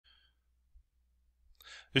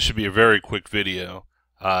This should be a very quick video.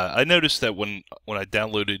 I noticed that when I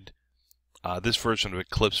downloaded this version of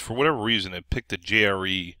Eclipse, for whatever reason, it picked a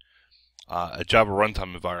JRE, a Java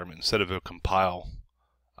runtime environment instead of a compile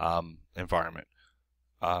environment.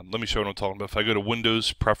 Let me show what I'm talking about. If I go to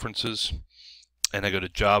Windows Preferences and I go to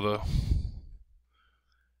Java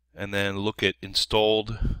and then look at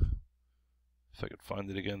installed, if I could find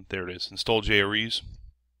it again, there it is, install JREs.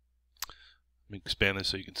 Let me expand this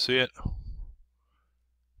so you can see it.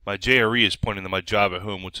 My JRE is pointing to my Java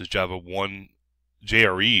home, which is Java 1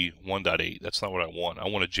 JRE 1.8. That's not what I want. I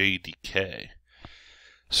want a JDK.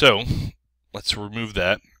 So let's remove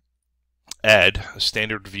that. Add a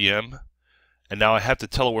standard VM, and now I have to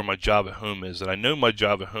tell it where my Java home is. And I know my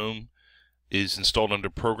Java home is installed under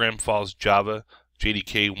Program Files Java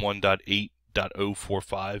JDK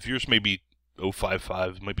 1.8.045. Yours may be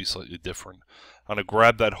 055, might be slightly different. I'm going to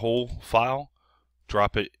grab that whole file,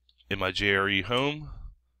 drop it in my JRE home,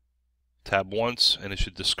 tab once, and it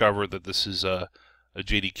should discover that this is a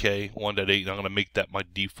JDK 1.8, and I'm going to make that my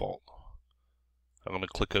default. I'm going to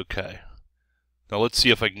click OK. Now let's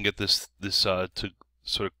see if I can get this to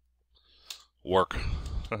sort of work.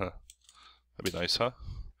 That'd be nice, huh?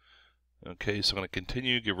 Okay, so I'm going to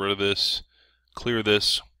continue, get rid of this, clear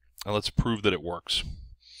this, and let's prove that it works.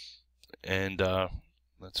 And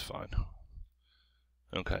that's fine.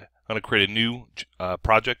 Okay, I'm going to create a new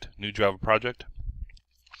project, new Java project.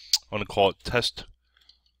 I'm going to call it Test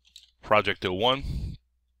Project 01.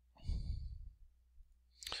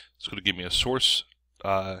 It's going to give me a source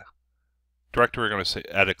directory. I'm going to say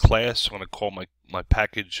add a class. I'm going to call my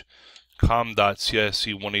package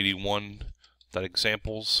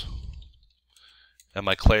com.cisc181.examples. And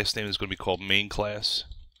my class name is going to be called main class.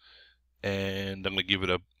 And I'm going to give it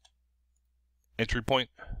a entry point.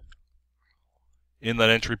 In that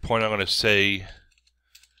entry point, I'm going to say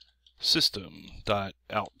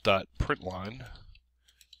system.out.println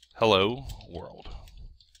hello world.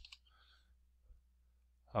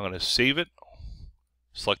 I'm going to save it,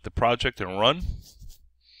 select the project, and run.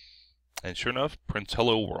 And sure enough, prints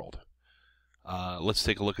hello world. Let's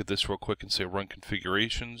take a look at this real quick and say run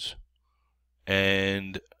configurations.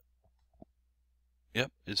 And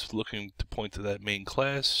yep, it's looking to point to that main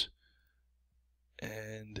class.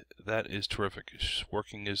 And that is terrific. It's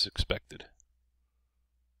working as expected.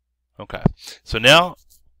 Okay, so now,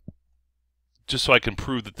 just so I can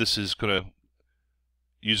prove that this is going to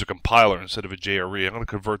use a compiler instead of a JRE, I'm going to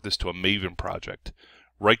convert this to a Maven project.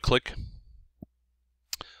 Right-click. I'm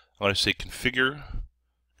going to say Configure,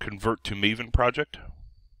 Convert to Maven Project. I'm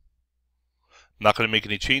not going to make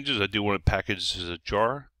any changes. I do want to package this as a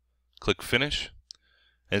jar. Click Finish.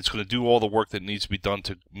 And it's going to do all the work that needs to be done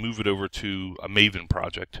to move it over to a Maven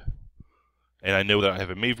project. And I know that I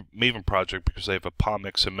have a Maven project because I have a POM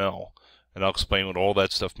XML, and I'll explain what all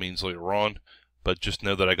that stuff means later on, but just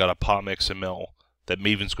know that I got a POM XML that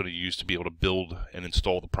Maven's going to use to be able to build and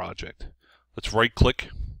install the project. Let's right click,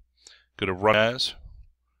 go to Run As,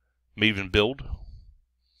 Maven Build.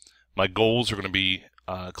 My goals are going to be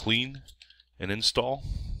clean and install,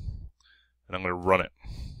 and I'm going to run it.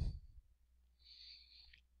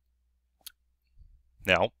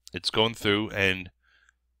 Now, it's going through and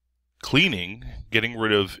cleaning, getting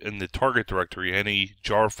rid of in the target directory any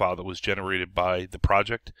jar file that was generated by the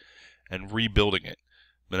project and rebuilding it.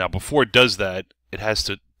 Now before it does that, it has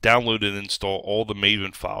to download and install all the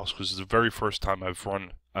Maven files because it's the very first time I've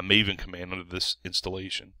run a Maven command under this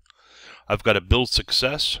installation. I've got a build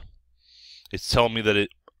success. It's telling me that it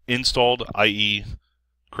installed, i.e.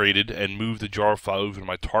 created, and moved the jar file over to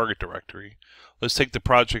my target directory. Let's take the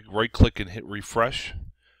project, right click and hit refresh.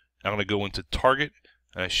 I'm going to go into target,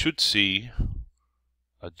 and I should see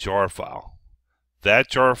a jar file. That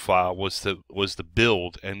jar file was the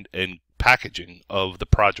build and packaging of the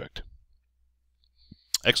project.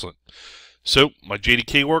 Excellent. So my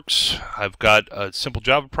JDK works. I've got a simple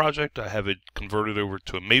Java project. I have it converted over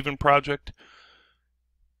to a Maven project.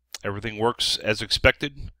 Everything works as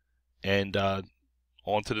expected, and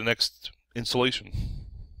on to the next installation.